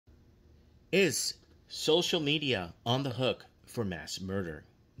Is social media on the hook for mass murder?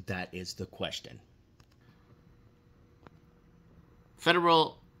 That is the question.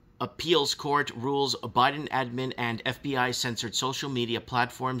 Federal Appeals Court rules Biden admin and FBI censored social media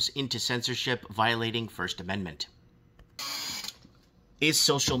platforms into censorship, violating First Amendment. Is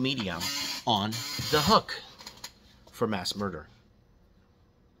social media on the hook for mass murder?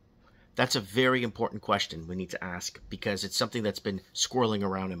 That's a very important question we need to ask, because it's something that's been swirling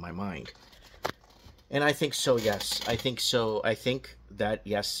around in my mind. And I think so, yes. I think so. I think that,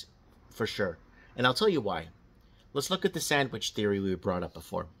 yes, for sure. And I'll tell you why. Let's look at the sandwich theory we brought up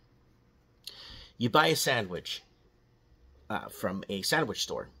before. You buy a sandwich from a sandwich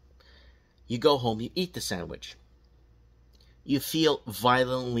store. You go home, you eat the sandwich. You feel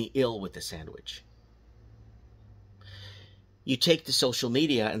violently ill with the sandwich. You take to social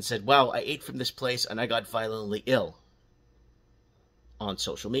media and said, wow, I ate from this place and I got violently ill. On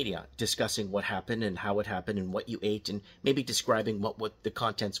social media, discussing what happened and how it happened and what you ate, and maybe describing what the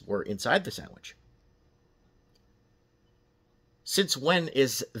contents were inside the sandwich. Since when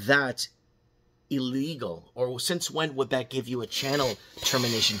is that illegal? Or since when would that give you a channel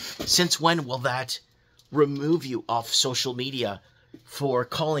termination? Since when will that remove you off social media for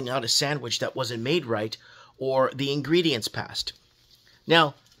calling out a sandwich that wasn't made right or the ingredients passed?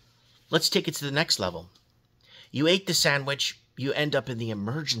 Now, let's take it to the next level. You ate the sandwich, you end up in the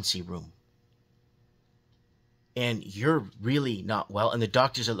emergency room. And you're really not well, and the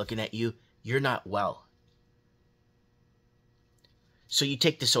doctors are looking at you, you're not well. So you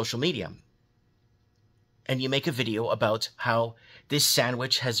take to social media and you make a video about how this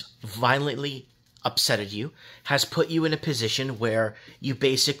sandwich has violently upsetted you, has put you in a position where you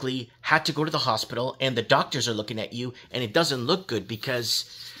basically had to go to the hospital and the doctors are looking at you and it doesn't look good because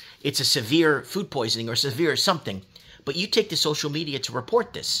it's a severe food poisoning or severe something. But you take to social media to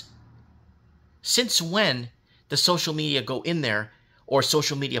report this. Since when the social media go in there, or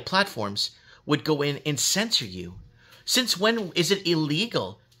social media platforms would go in and censor you? Since when is it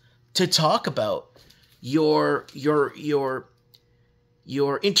illegal to talk about your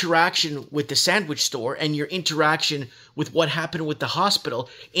interaction with the sandwich store and your interaction with what happened with the hospital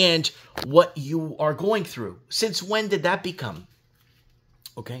and what you are going through? Since when did that become?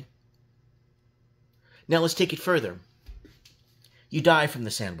 Okay. Now let's take it further. You die from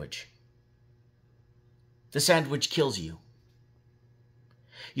the sandwich. The sandwich kills you.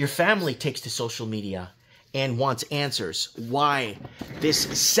 Your family takes to social media and wants answers why this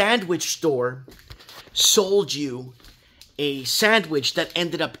sandwich store sold you a sandwich that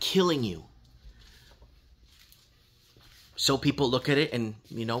ended up killing you. So people look at it and,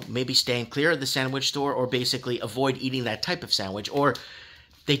 maybe stand clear of the sandwich store or basically avoid eating that type of sandwich, or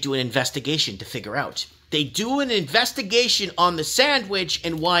they do an investigation to figure out. They do an investigation on the sandwich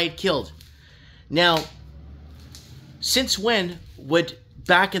and why it killed. Now, since when would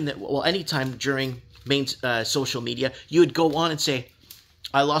anytime during main social media, you would go on and say,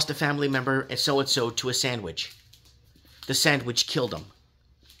 I lost a family member and so to a sandwich. The sandwich killed him.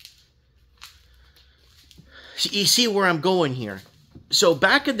 You see where I'm going here? So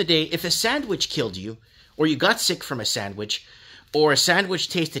back in the day, if a sandwich killed you, or you got sick from a sandwich, or a sandwich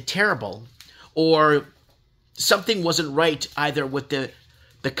tasted terrible, or something wasn't right either with the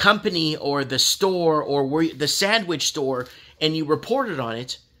company or the store or the sandwich store, and you reported on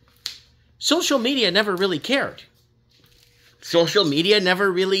it, social media never really cared. Social media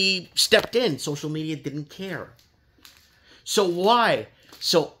never really stepped in. Social media didn't care. So why?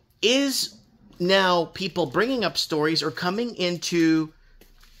 So is now people bringing up stories or coming into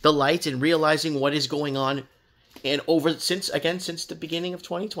the light and realizing what is going on, and since the beginning of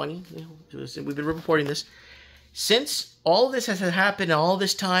 2020, we've been reporting this, since all this has happened all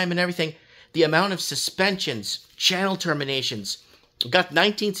this time and everything, the amount of suspensions, channel terminations, we've got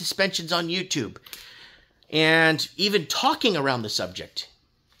 19 suspensions on YouTube, and even talking around the subject,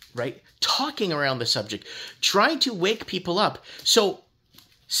 right? Talking around the subject, trying to wake people up. So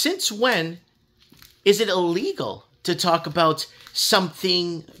since when is it illegal to talk about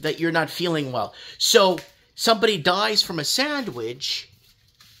something that you're not feeling well? So somebody dies from a sandwich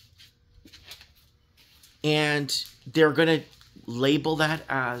and they're going to label that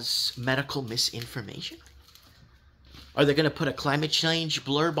as medical misinformation? Are they going to put a climate change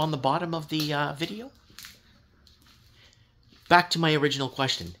blurb on the bottom of the video? Back to my original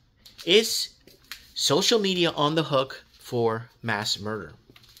question. Is social media on the hook for mass murder?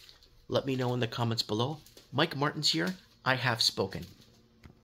 Let me know in the comments below. Mike Martins here. I have spoken.